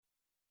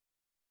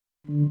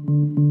Thank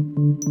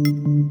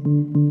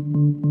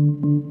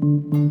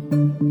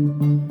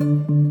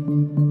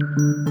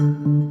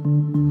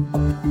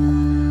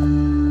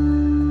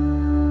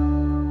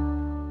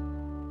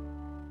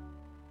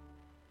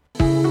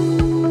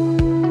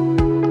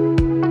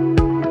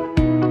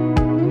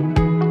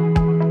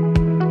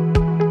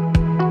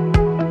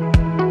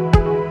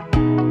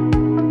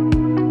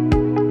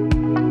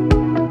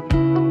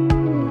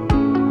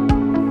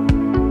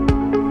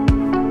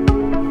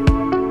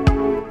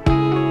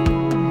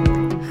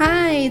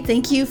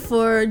you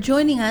for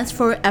joining us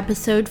for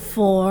episode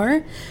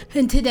 4.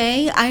 And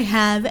today I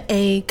have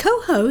a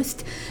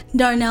co-host,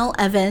 Darnell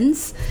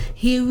Evans.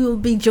 He will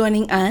be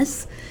joining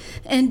us.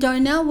 And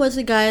Darnell was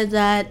a guy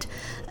that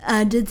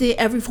did the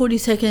every 40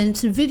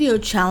 seconds video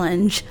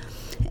challenge.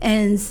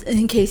 And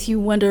in case you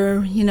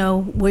wonder,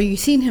 where you've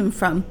seen him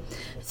from.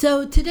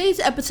 So today's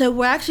episode,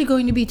 we're actually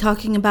going to be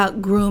talking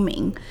about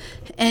grooming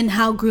and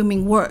how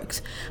grooming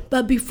works.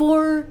 But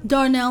before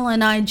Darnell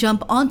and I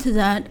jump onto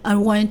that, I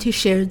wanted to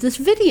share this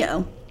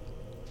video.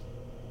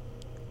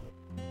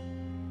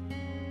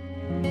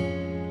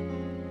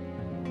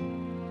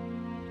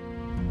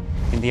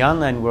 In the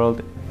online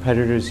world,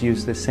 predators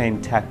use the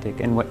same tactic,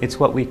 and it's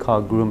what we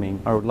call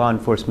grooming, or law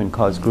enforcement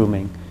calls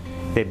grooming.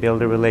 They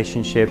build a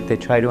relationship, they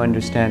try to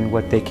understand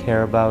what they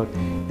care about,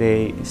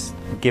 they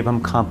give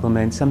them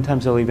compliments,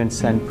 sometimes they'll even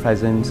send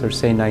presents or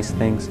say nice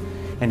things,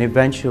 and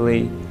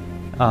eventually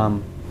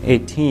a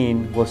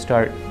teen will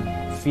start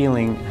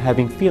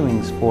having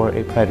feelings for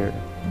a predator.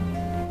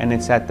 And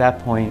it's at that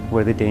point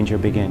where the danger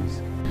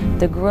begins.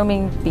 The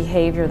grooming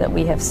behavior that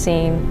we have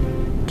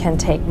seen can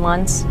take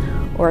months,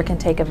 or it can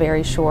take a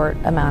very short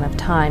amount of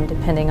time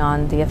depending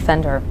on the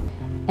offender.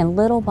 And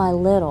little by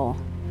little,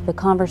 the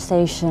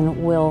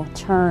conversation will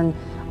turn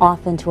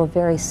off into a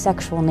very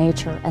sexual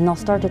nature, and they'll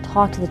start to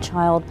talk to the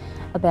child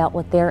about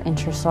what their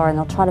interests are, and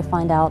they'll try to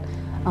find out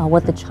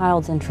what the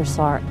child's interests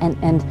are,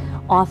 and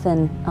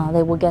often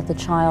they will get the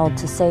child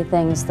to say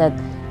things that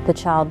the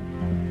child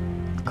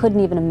couldn't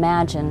even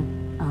imagine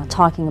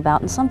talking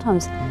about. And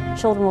sometimes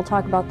children will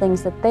talk about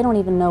things that they don't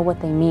even know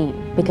what they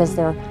mean, because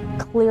they're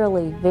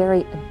clearly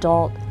very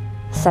adult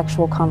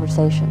sexual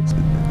conversations.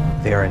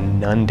 They are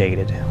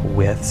inundated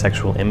with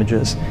sexual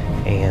images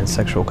and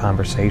sexual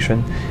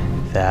conversation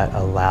that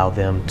allow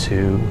them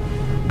to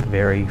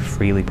very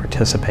freely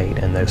participate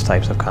in those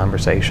types of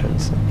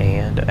conversations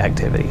and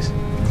activities.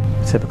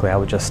 Typically, I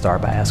would just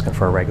start by asking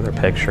for a regular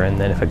picture, and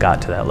then if it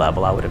got to that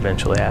level, I would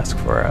eventually ask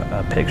for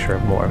a picture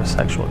of more of a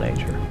sexual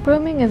nature.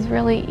 Grooming is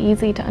really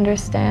easy to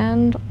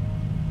understand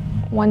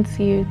once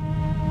you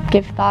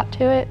give thought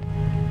to it.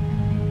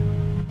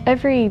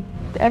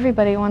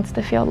 Everybody wants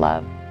to feel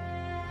love.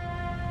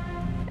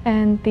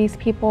 And these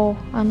people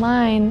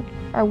online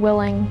are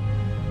willing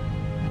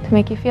to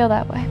make you feel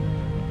that way.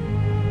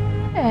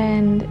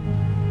 And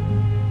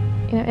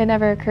it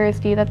never occurs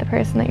to you that the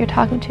person that you're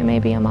talking to may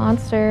be a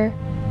monster.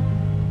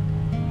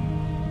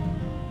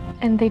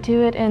 And they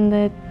do it in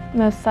the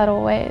most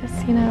subtle ways.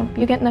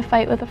 You get in a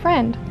fight with a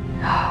friend.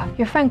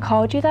 Your friend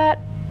called you that?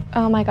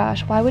 Oh my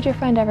gosh, why would your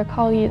friend ever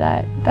call you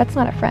that? That's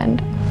not a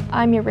friend.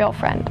 I'm your real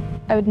friend.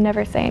 I would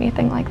never say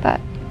anything like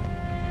that.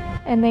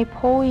 And they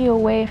pull you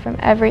away from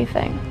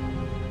everything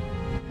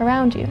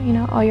around you,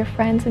 all your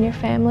friends and your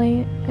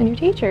family and your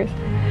teachers.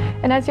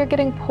 And as you're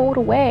getting pulled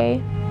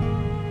away,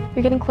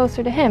 you're getting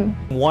closer to him.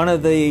 One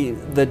of the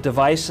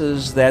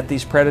devices that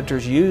these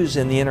predators use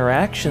in the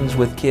interactions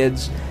with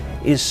kids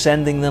is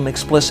sending them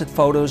explicit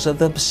photos of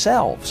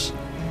themselves.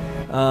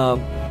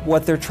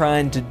 What they're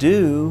trying to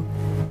do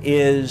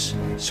is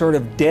sort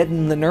of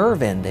deaden the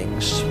nerve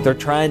endings. They're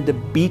trying to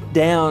beat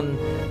down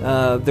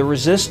the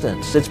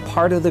resistance. It's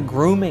part of the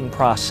grooming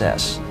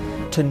process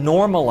to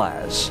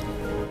normalize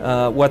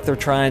what they're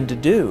trying to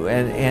do,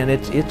 and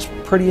it's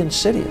pretty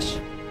insidious.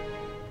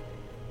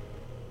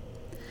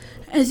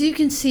 As you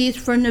can see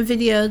from the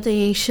video,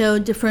 they show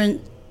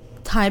different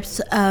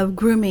types of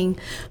grooming,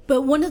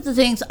 but one of the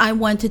things I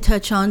want to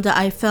touch on that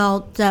I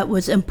felt that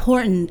was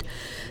important,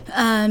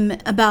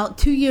 about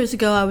 2 years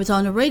ago I was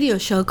on a radio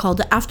show called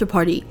The After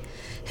Party.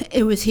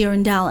 It was here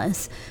in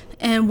Dallas.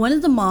 And one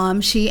of the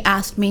moms, she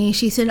asked me,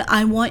 she said,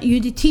 I want you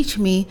to teach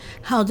me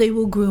how they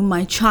will groom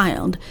my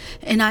child.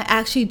 And I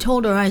actually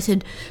told her, I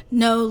said,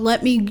 no,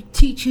 let me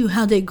teach you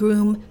how they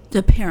groom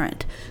the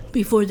parent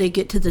before they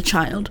get to the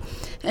child.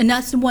 And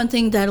that's the one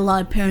thing that a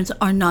lot of parents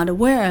are not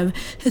aware of,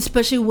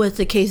 especially with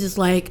the cases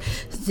like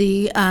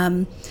the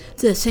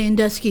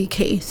Sandusky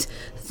case,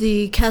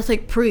 the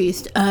Catholic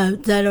priests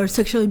that are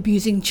sexually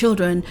abusing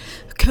children,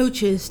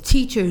 coaches,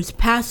 teachers,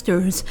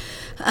 pastors.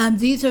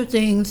 These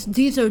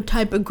are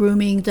type of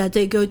grooming that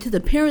they go to the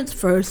parents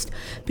first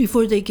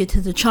before they get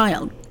to the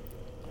child.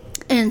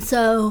 And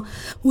so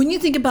when you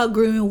think about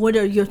grooming, what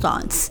are your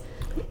thoughts?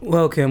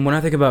 Well, Kim, when I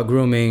think about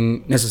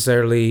grooming,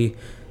 necessarily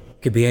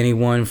could be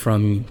anyone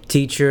from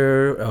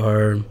teacher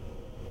or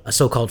a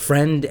so-called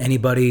friend,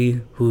 anybody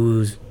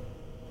who's,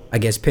 I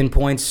guess,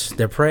 pinpoints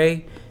their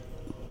prey.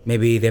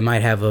 Maybe they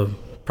might have a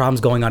problems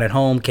going on at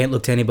home, can't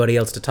look to anybody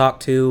else to talk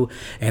to,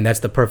 and that's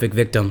the perfect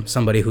victim,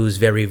 somebody who's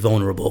very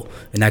vulnerable.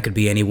 And that could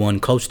be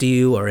anyone close to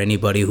you or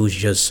anybody who's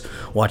just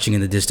watching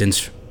in the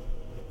distance,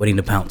 waiting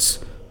to pounce.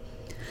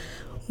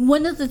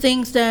 One of the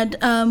things that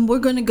we're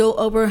going to go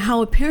over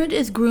how a parent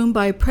is groomed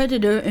by a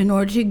predator in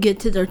order to get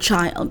to their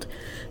child.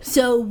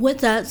 So with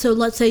that, so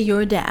let's say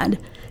you're a dad,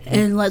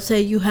 and let's say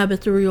you have a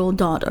 3-year-old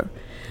daughter.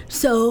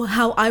 So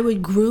how I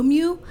would groom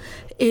you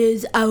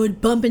is I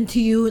would bump into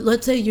you.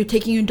 Let's say you're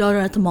taking your daughter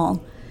at the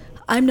mall.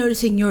 I'm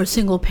noticing you're a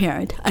single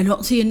parent. I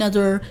don't see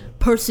another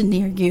person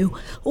near you.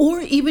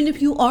 Or even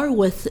if you are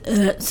with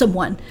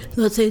someone,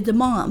 let's say the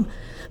mom.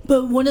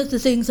 But one of the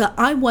things that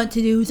I want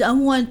to do is I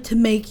want to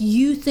make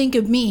you think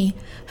of me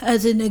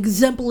as an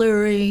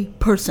exemplary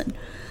person.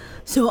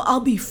 So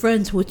I'll be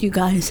friends with you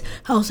guys.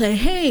 I'll say,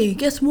 hey,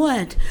 guess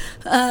what?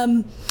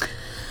 I'm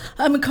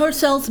a car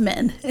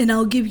salesman, and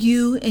I'll give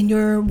you and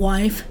your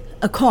wife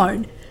a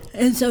card.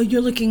 And so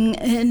you're looking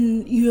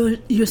and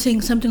you're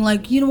saying something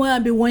like, you know what,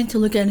 I've been wanting to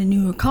look at a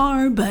newer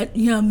car, but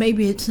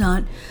maybe it's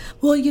not.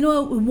 Well, you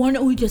know what, why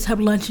don't we just have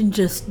lunch and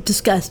just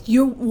discuss?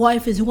 Your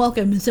wife is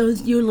welcome, and so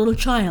is your little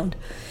child.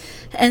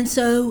 And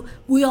so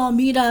we all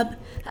meet up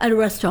at a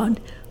restaurant.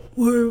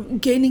 We're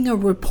gaining a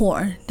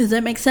rapport. Does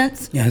that make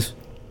sense? Yes.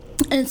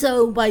 And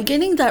so by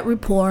getting that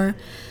rapport,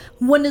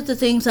 one of the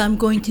things I'm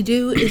going to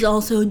do is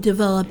also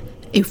develop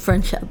a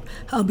friendship.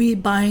 I'll be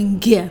buying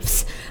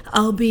gifts.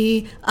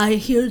 I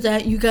hear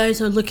that you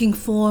guys are looking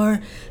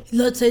for,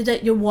 let's say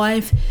that your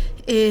wife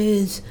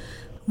is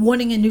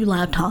wanting a new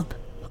laptop.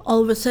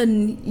 All of a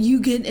sudden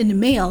you get in the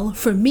mail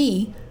from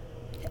me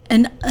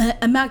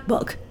a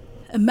MacBook.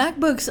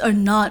 MacBooks are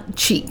not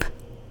cheap.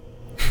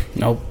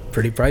 No,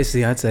 pretty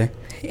pricey, I'd say.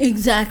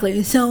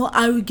 Exactly. So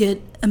I would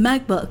get a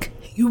MacBook.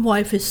 Your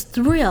wife is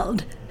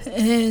thrilled.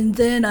 And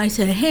then I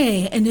say,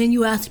 hey, and then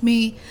you ask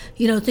me,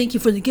 thank you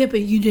for the gift,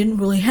 but you didn't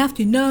really have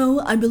to.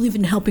 No, I believe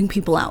in helping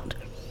people out.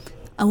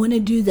 I want to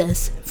do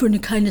this for the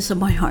kindness of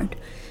my heart.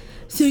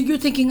 So you're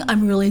thinking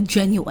I'm really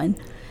genuine.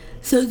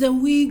 So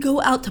then we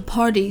go out to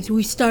parties.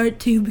 We start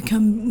to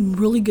become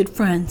really good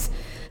friends.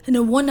 And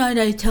then one night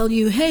I tell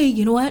you, hey,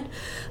 you know what?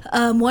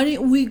 Why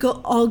don't we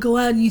all go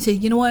out? And you say,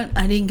 you know what?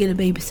 I didn't get a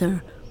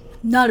babysitter.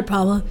 Not a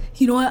problem.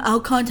 You know what?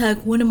 I'll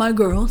contact one of my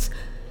girls,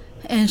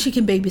 and she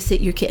can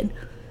babysit your kid.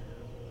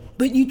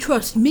 But you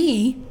trust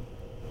me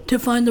to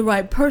find the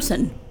right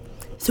person.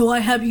 So I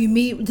have you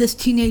meet this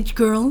teenage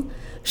girl.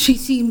 She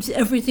seems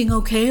everything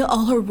okay.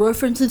 All her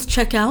references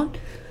check out.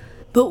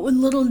 But what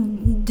little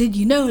did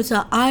you know is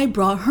that I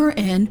brought her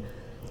in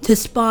to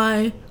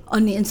spy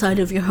on the inside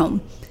of your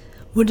home.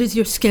 What is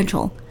your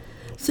schedule?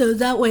 So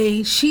that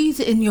way she's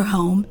in your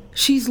home.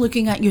 She's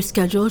looking at your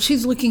schedule.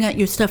 She's looking at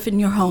your stuff in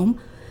your home.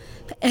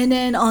 And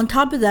then on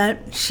top of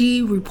that,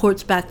 she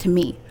reports back to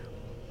me.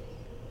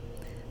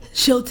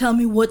 She'll tell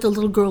me what the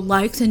little girl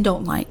likes and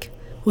don't like.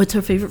 What's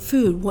her favorite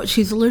food? What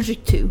she's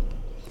allergic to.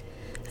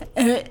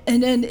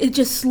 And then it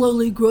just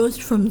slowly grows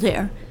from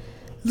there.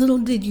 Little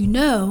did you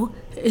know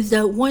is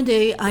that one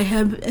day I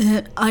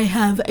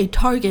have a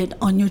target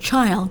on your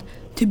child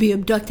to be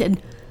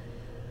abducted.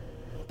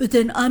 But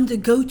then I'm the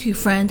go-to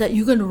friend that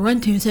you're going to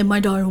run to and say, my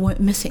daughter went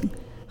missing.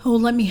 Oh,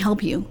 let me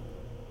help you.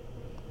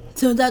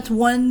 So that's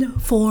one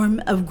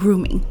form of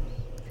grooming.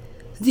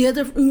 The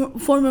other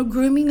form of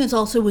grooming is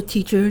also with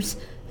teachers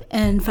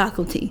and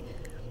faculty.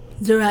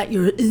 They're at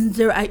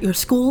your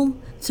school.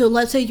 So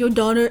let's say your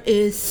daughter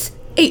is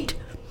 8.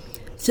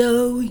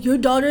 So your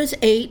daughter is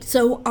 8,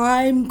 so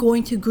I'm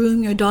going to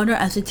groom your daughter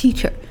as a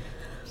teacher.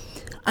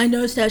 I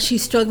notice that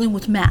she's struggling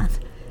with math.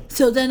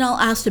 So then I'll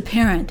ask the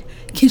parent,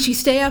 can she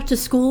stay after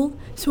school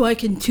so I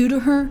can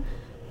tutor her?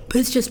 But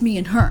it's just me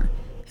and her.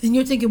 And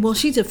you're thinking, well,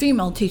 she's a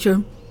female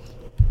teacher.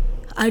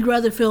 I'd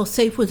rather feel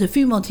safe with a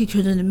female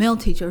teacher than a male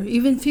teacher.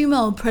 Even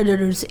female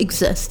predators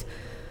exist.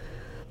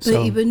 But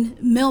even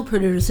male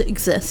predators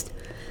exist.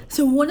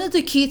 So one of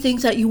the key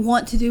things that you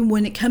want to do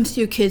when it comes to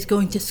your kids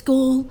going to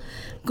school,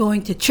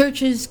 going to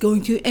churches,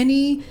 going to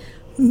any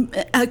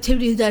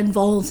activity that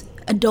involves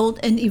adult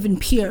and even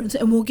peers,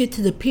 and we'll get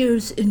to the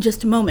peers in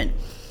just a moment.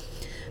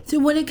 So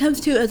when it comes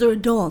to other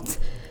adults,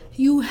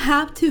 you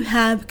have to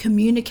have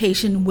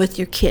communication with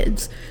your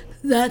kids.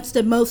 That's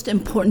the most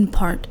important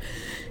part.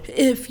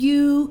 If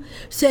you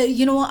say,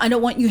 you know what, I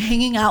don't want you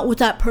hanging out with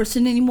that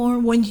person anymore,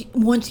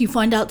 once you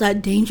find out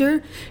that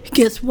danger,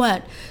 guess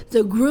what? The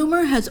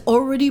groomer has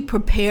already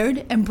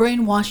prepared and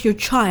brainwashed your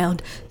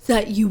child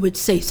that you would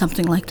say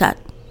something like that.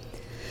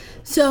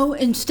 So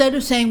instead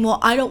of saying, well,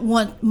 I don't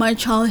want my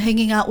child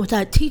hanging out with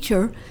that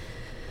teacher,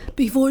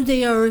 before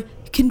they are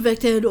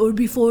convicted or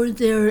before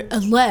they're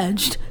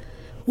alleged,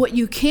 what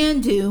you can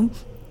do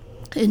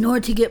in order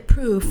to get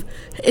proof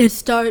is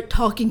start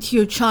talking to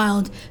your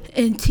child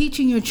and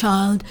teaching your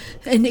child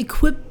and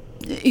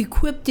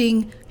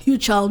equipping your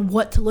child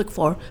what to look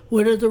for.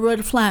 What are the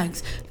red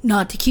flags?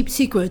 Not to keep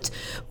secrets.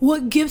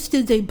 What gifts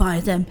did they buy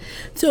them?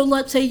 So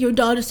let's say your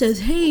daughter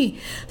says, hey,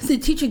 the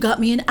teacher got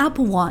me an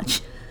Apple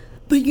Watch,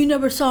 but you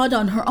never saw it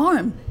on her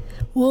arm.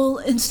 Well,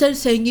 instead of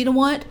saying, you know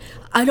what,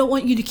 I don't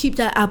want you to keep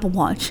that Apple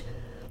Watch.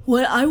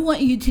 What I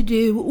want you to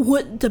do,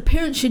 what the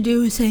parent should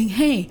do is saying,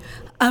 hey,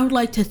 I would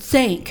like to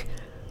thank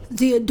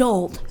the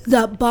adult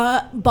that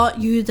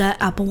bought you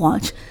that Apple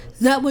Watch.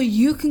 That way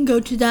you can go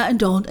to that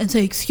adult and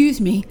say,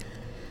 excuse me,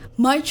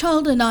 my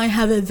child and I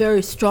have a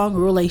very strong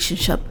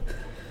relationship.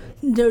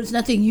 There's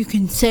nothing you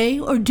can say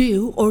or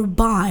do or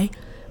buy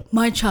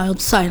my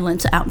child's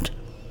silence out.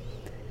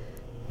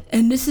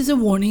 And this is a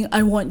warning.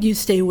 I want you to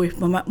stay away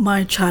from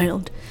my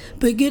child.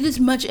 But get as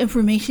much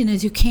information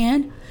as you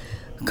can.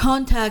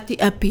 Contact the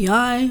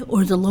FBI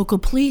or the local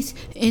police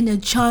in a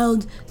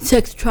child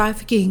sex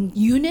trafficking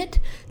unit,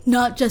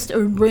 not just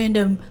a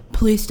random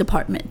police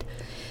department.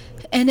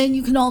 And then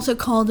you can also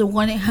call the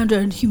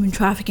 1-800 human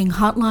trafficking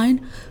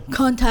hotline,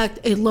 contact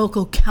a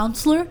local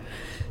counselor,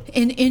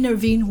 and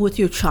intervene with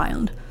your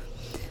child.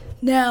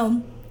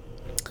 Now,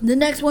 the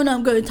next one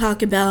I'm going to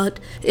talk about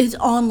is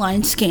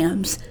online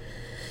scams.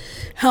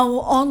 How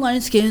online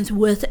scams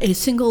with a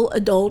single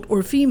adult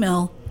or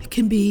female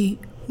can be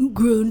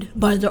groomed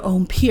by their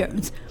own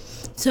peers.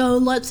 So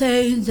let's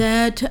say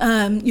that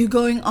you're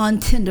going on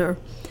Tinder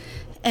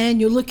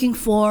and you're looking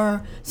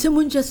for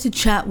someone just to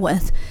chat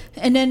with,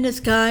 and then this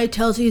guy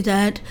tells you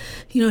that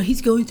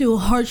he's going through a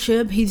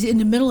hardship, he's in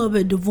the middle of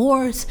a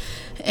divorce,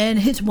 and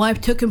his wife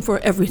took him for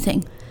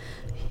everything.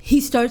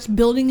 He starts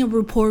building a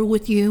rapport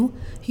with you.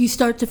 You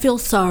start to feel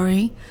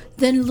sorry.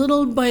 Then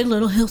little by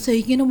little he'll say,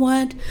 you know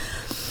what,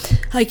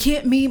 I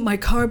can't meet, my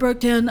car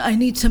broke down, I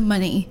need some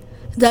money.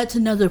 That's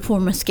another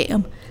form of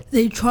scam.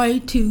 They try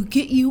to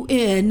get you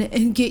in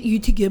and get you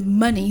to give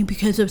money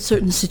because of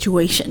certain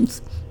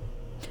situations.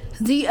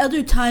 The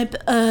other type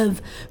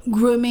of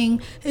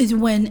grooming is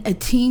when a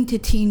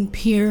teen-to-teen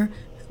peer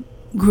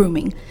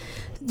grooming.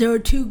 There are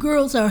two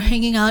girls that are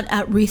hanging out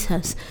at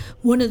recess.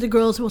 One of the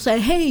girls will say,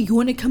 hey, you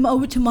want to come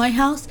over to my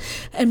house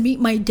and meet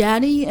my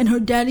daddy? And her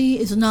daddy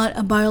is not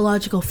a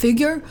biological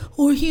figure,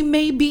 or he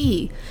may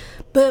be.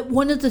 But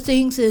one of the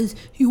things is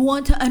you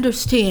want to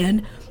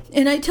understand,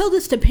 and I tell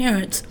this to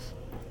parents,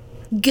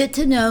 get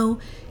to know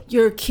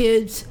your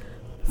kids'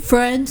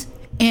 friends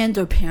and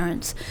their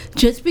parents.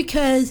 Just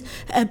because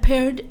a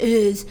parent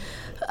is,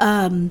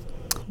 what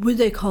do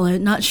they call it?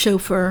 Not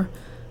chauffeur.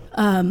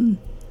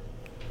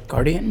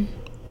 Guardian?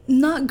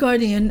 Not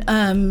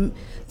guardian.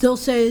 They'll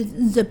say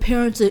the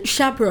parents are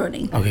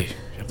chaperoning. Okay.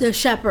 The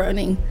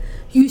chaperoning.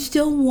 You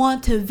still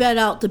want to vet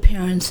out the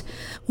parents.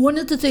 One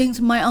of the things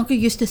my uncle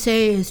used to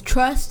say is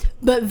trust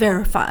but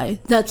verify.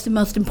 That's the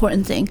most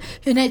important thing.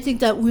 And I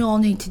think that we all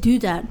need to do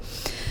that.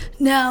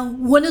 Now,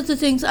 one of the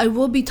things I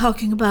will be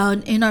talking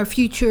about in our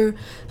future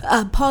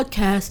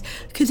podcast,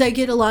 because I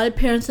get a lot of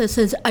parents that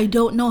says, I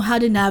don't know how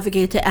to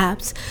navigate the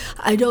apps.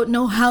 I don't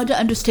know how to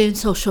understand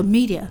social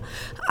media.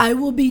 I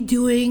will be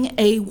doing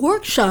a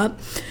workshop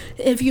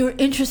if you're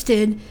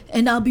interested,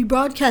 and I'll be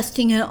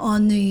broadcasting it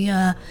on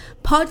the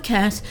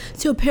podcast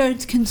so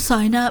parents can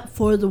sign up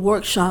for the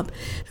workshop.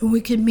 And we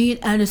can meet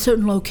at a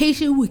certain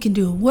location. We can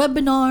do a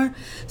webinar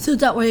so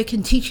that way I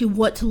can teach you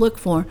what to look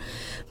for.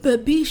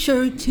 But be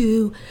sure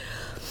to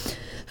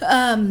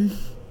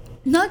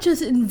not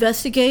just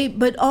investigate,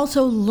 but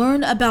also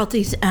learn about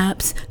these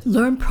apps,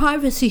 learn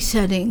privacy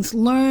settings,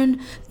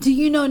 do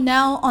you know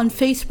now on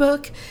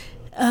Facebook,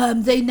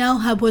 they now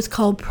have what's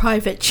called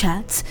private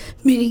chats,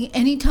 meaning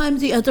anytime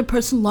the other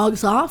person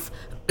logs off,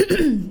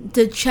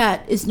 the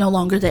chat is no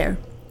longer there.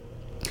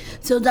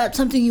 So that's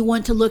something you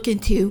want to look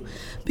into,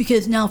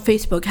 because now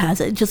Facebook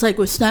has it. Just like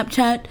with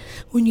Snapchat,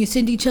 when you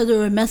send each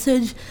other a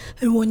message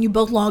and when you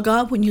both log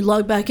off, when you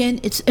log back in,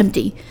 it's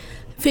empty.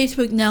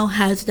 Facebook now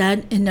has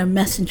that in their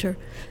messenger.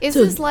 Is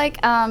this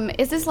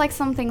like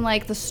something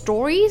like the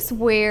stories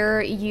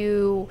where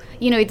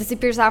it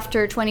disappears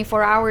after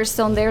 24 hours,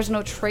 so there's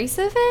no trace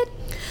of it?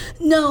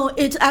 No,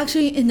 it's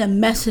actually in the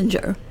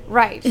messenger.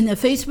 Right. In the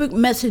Facebook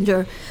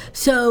messenger.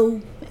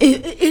 So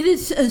it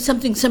is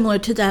something similar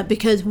to that,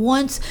 because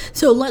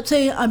so let's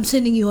say I'm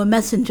sending you a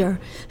messenger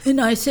and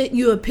I sent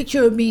you a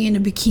picture of me in a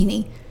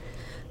bikini.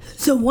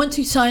 So once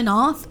you sign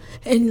off,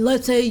 and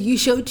let's say you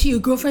show it to your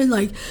girlfriend,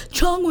 like,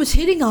 Chong was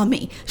hitting on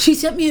me, she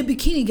sent me a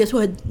bikini, guess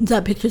what?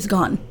 That picture's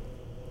gone.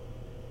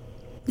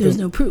 There's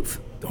no proof.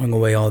 Throwing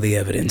away all the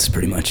evidence,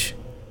 pretty much.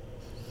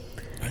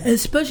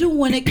 Especially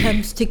when it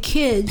comes to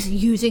kids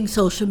using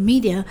social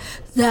media,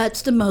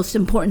 that's the most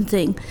important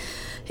thing.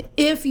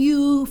 If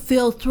you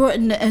feel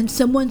threatened and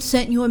someone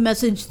sent you a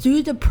message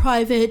through the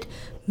private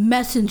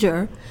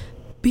messenger,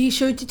 be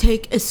sure to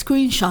take a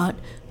screenshot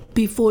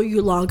before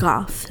you log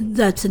off.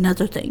 That's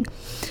another thing.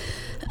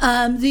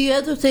 The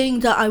other thing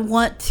that I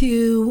want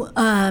to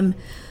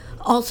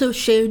also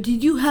share,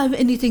 did you have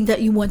anything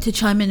that you want to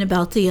chime in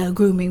about the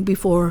grooming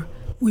before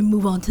we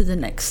move on to the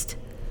next?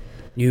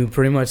 You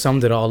pretty much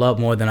summed it all up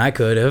more than I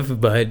could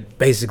have, but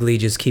basically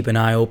just keep an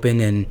eye open,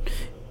 and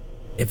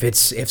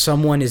if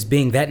someone is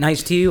being that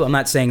nice to you, I'm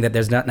not saying that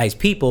there's not nice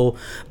people,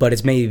 but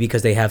it's maybe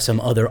because they have some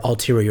other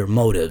ulterior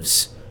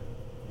motives.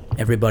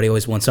 Everybody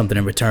always wants something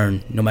in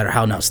return, no matter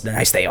how nice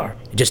they are.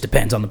 It just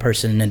depends on the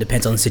person and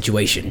depends on the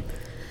situation.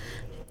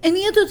 And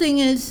the other thing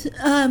is,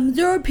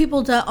 there are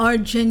people that are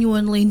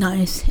genuinely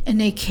nice and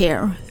they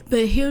care.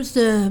 But here's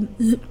the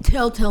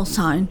telltale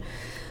sign.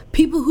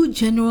 People who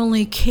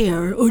genuinely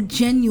care,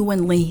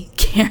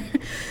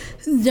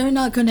 they're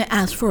not going to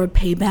ask for a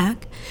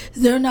payback.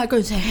 They're not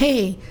going to say,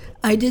 hey,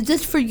 I did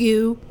this for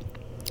you,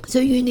 so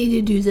you need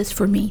to do this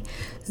for me.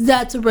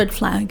 That's a red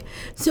flag.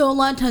 So a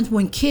lot of times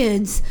when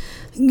kids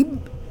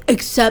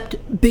accept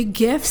big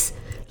gifts,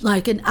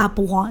 like an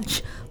Apple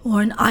Watch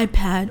or an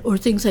iPad or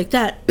things like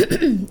that,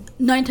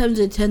 9 times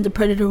out of 10, the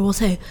predator will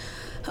say,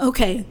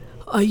 okay,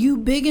 are you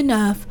big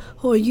enough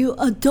or are you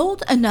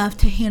adult enough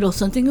to handle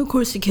something? Of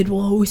course, the kid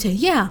will always say,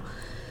 yeah.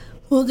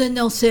 Well, then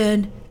they'll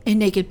send a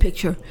naked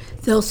picture.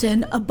 They'll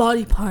send a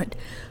body part.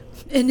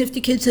 And if the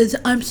kid says,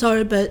 I'm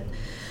sorry, but,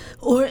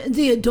 or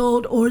the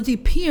adult or the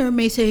peer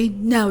may say,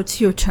 now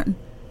it's your turn.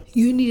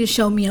 You need to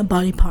show me a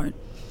body part.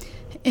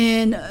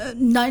 And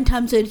 9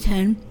 times out of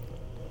 10,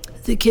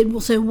 the kid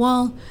will say,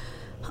 well,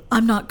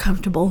 I'm not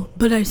comfortable,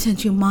 but I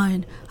sent you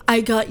mine.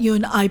 I got you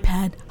an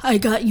iPad. I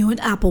got you an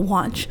Apple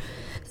Watch.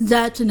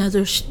 That's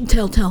another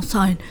telltale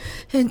sign.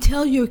 And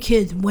tell your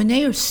kids, when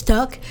they are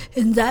stuck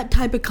in that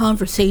type of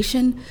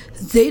conversation,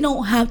 they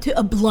don't have to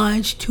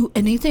oblige to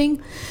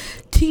anything.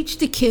 Teach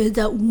the kid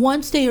that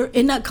once they are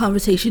in that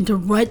conversation to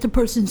write the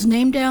person's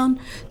name down,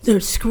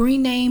 their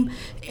screen name,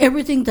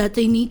 everything that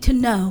they need to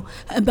know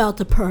about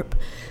the perp.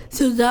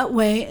 So that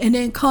way, and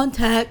then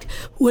contact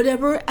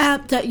whatever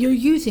app that you're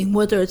using,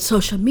 whether it's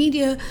social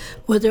media,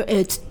 whether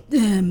it's,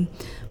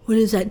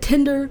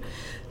 Tinder,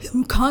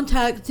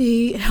 contact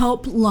the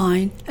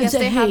helpline. And yes, say,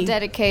 they hey, have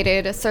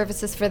dedicated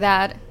services for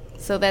that.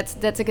 So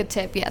that's a good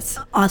tip, yes.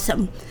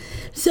 Awesome.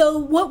 So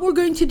what we're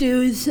going to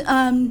do is,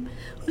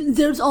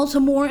 there's also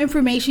more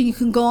information. You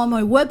can go on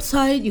my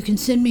website. You can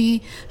send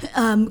me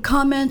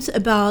comments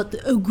about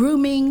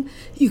grooming.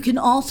 You can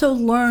also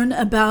learn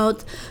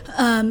about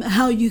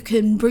how you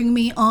can bring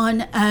me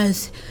on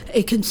as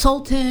a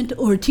consultant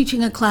or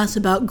teaching a class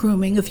about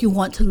grooming if you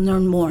want to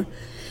learn more.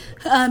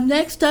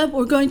 Next up,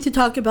 we're going to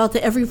talk about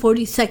the Every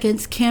 40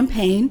 Seconds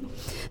campaign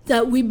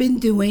that we've been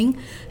doing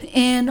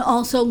and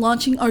also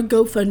launching our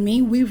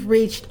GoFundMe. We've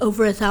reached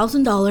over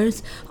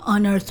 $1,000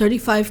 on our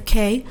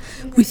 35K.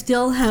 We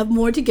still have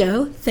more to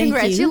go. Thank you.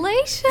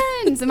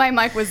 Congratulations. My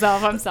mic was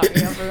off. I'm sorry,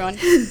 everyone.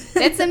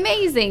 That's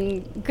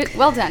amazing. Good.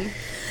 Well done.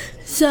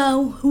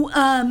 So,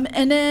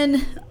 and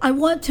then I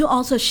want to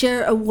also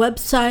share a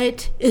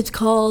website. It's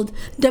called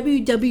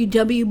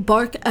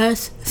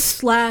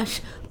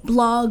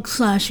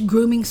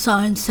www.barkus.blog/grooming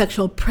signs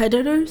sexual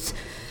predators.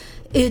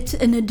 It's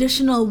an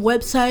additional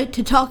website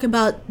to talk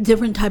about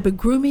different type of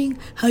grooming,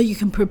 how you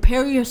can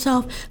prepare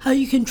yourself, how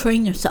you can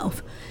train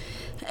yourself.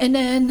 And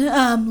then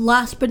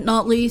last but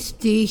not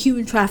least, the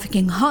human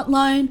trafficking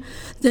hotline.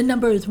 The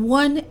number is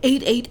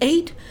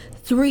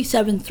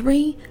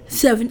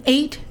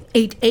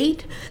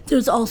 1-888-373-7888.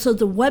 There's also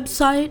the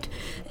website,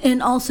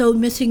 and also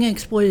Missing and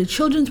Exploited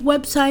Children's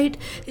website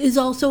is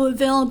also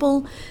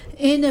available.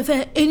 And if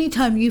at any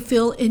time you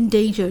feel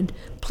endangered,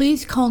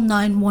 please call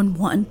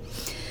 911.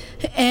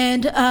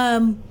 And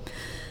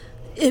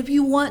if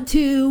you want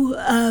to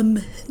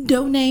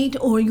donate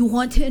or you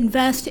want to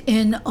invest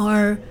in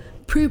our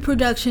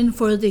pre-production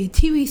for the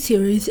TV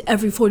series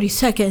Every 40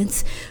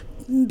 Seconds,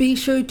 be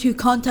sure to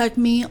contact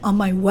me on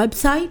my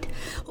website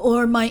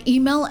or my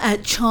email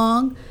at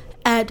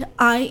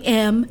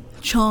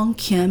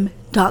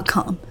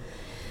chong@imchongkim.com.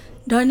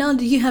 Darnell,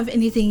 do you have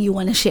anything you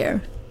want to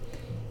share?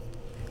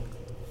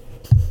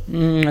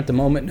 At the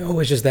moment, no.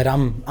 It's just that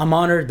I'm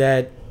honored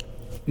that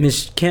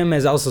Miss Kim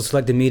has also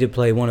selected me to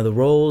play one of the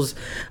roles.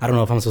 I don't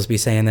know if I'm supposed to be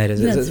saying that.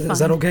 Is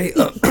that okay?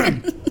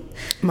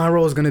 My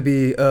role is going to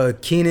be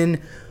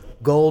Keenan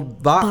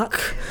Goldbach.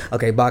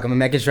 Okay, Bach. I'm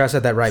making sure I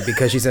said that right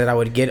because she said I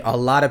would get a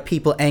lot of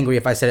people angry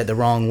if I said it the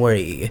wrong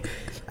way.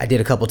 I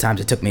did a couple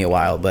times. It took me a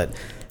while, but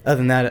other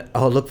than that,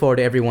 I'll look forward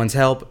to everyone's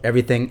help.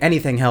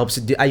 Anything helps.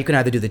 You can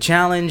either do the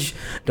challenge,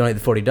 donate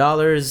the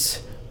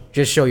 $40,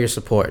 just show your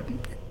support.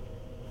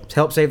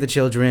 Help save the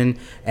children,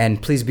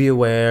 and please be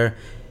aware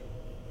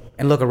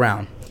and look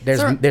around.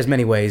 There's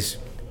many ways.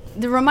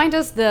 Remind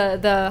us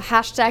the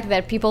hashtag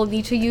that people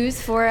need to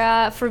use for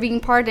being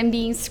part and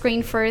being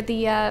screened for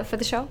the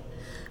show.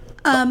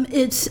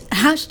 It's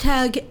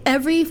hashtag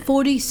Every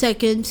 40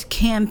 Seconds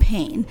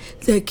campaign.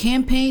 The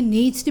campaign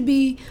needs to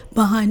be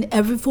behind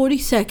Every 40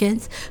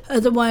 Seconds,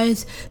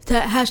 otherwise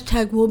that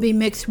hashtag will be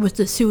mixed with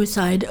the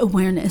suicide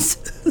awareness.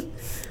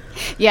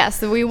 Yes,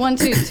 so we want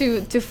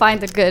to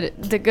find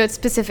the good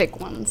specific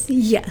ones.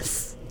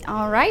 Yes.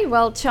 All right.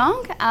 Well,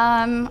 Chong,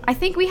 I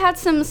think we had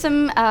some.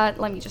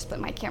 Let me just put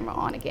my camera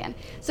on again.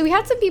 So we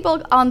had some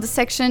people on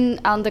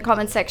the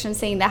comment section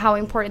saying that how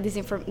important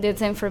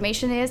this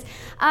information is.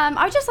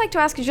 I'd just like to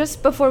ask you,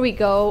 just before we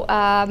go,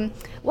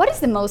 what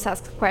is the most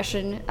asked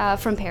question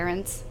from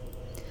parents?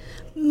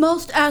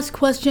 Most asked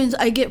questions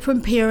I get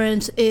from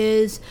parents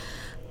is,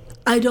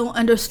 I don't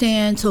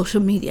understand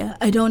social media.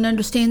 I don't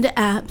understand the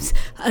apps.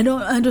 I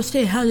don't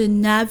understand how to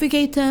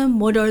navigate them.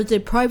 What are the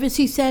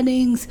privacy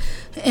settings?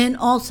 And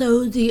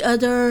also the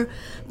other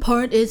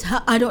part is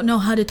I don't know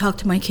how to talk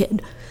to my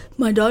kid.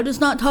 My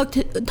daughter's not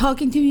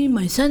talking to me.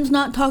 My son's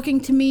not talking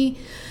to me.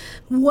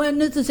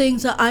 one of the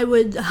things that I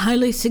would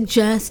highly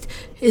suggest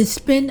is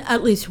spend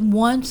at least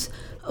once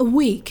a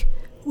week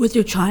with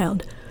your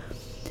child.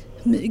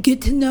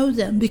 Get to know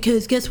them,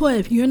 because guess what?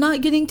 If you're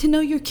not getting to know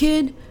your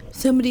kid,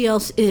 somebody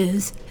else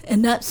is,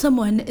 and that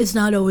someone is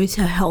not always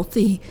a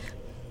healthy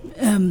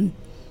influence,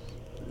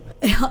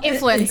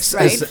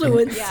 right?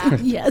 Influence, Yeah.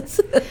 Yes.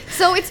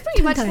 So it's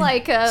pretty much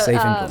like a Safe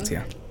influence,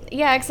 yeah.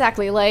 Yeah,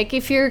 exactly. Like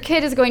if your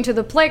kid is going to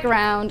the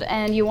playground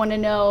and you want to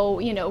know,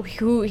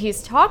 who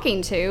he's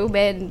talking to,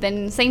 but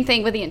then same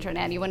thing with the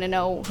internet. You want to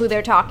know who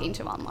they're talking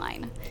to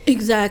online.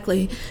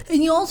 Exactly.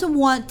 And you also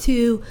want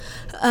to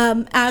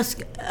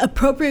ask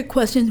appropriate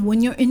questions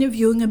when you're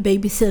interviewing a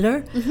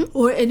babysitter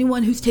or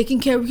anyone who's taking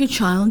care of your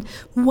child.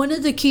 One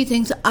of the key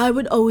things I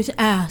would always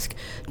ask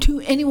to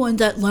anyone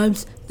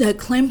that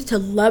claims to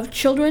love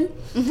children,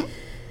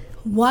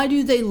 why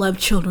do they love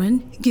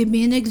children? Give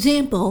me an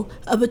example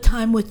of a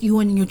time with you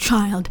and your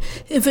child.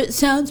 If it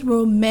sounds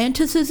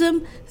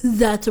romanticism,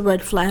 that's a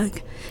red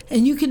flag.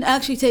 And you can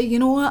actually say, you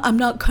know what, I'm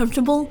not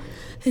comfortable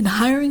in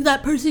hiring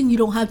that person. You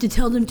don't have to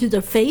tell them to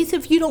their face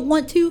if you don't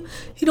want to.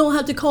 You don't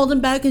have to call them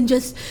back and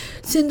just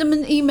send them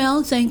an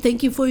email saying,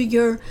 thank you for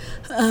your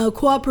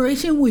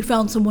cooperation. We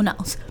found someone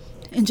else.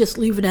 And just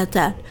leave it at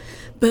that.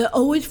 But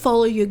always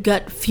follow your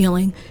gut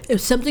feeling. If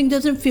something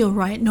doesn't feel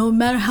right, no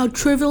matter how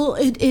trivial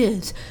it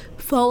is,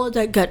 follow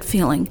that gut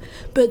feeling.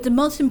 But the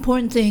most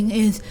important thing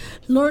is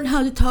learn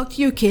how to talk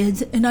to your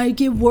kids, and I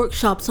give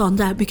workshops on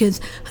that because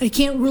I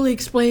can't really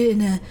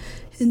explain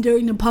it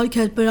during the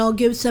podcast, but I'll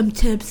give some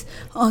tips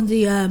on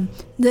the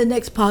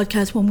next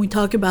podcast when we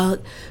talk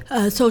about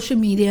social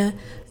media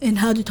and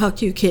how to talk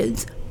to your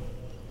kids.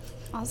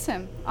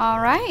 Awesome. All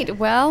right.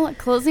 Well,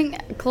 closing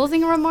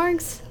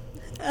remarks.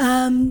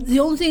 The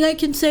only thing I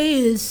can say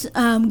is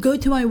go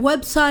to my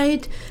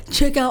website,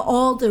 check out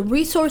all the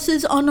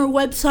resources on our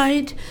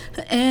website,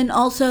 and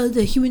also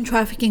the human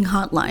trafficking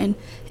hotline.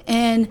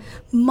 And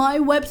my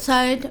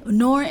website,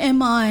 nor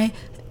am I,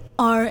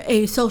 are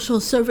a social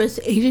service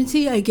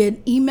agency. I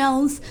get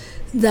emails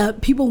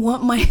that people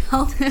want my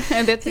help.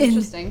 That's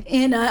interesting.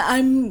 And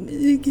I'm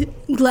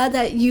glad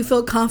that you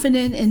feel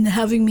confident in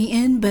having me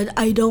in, but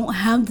I don't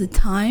have the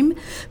time.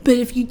 But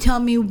if you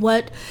tell me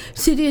what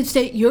city and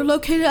state you're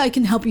located, I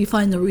can help you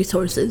find the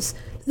resources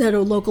that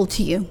are local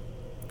to you.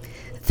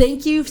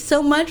 Thank you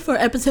so much for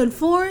episode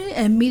 4,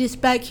 and meet us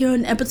back here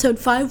on episode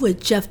 5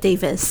 with Jeff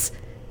Davis.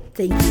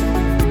 Thank you.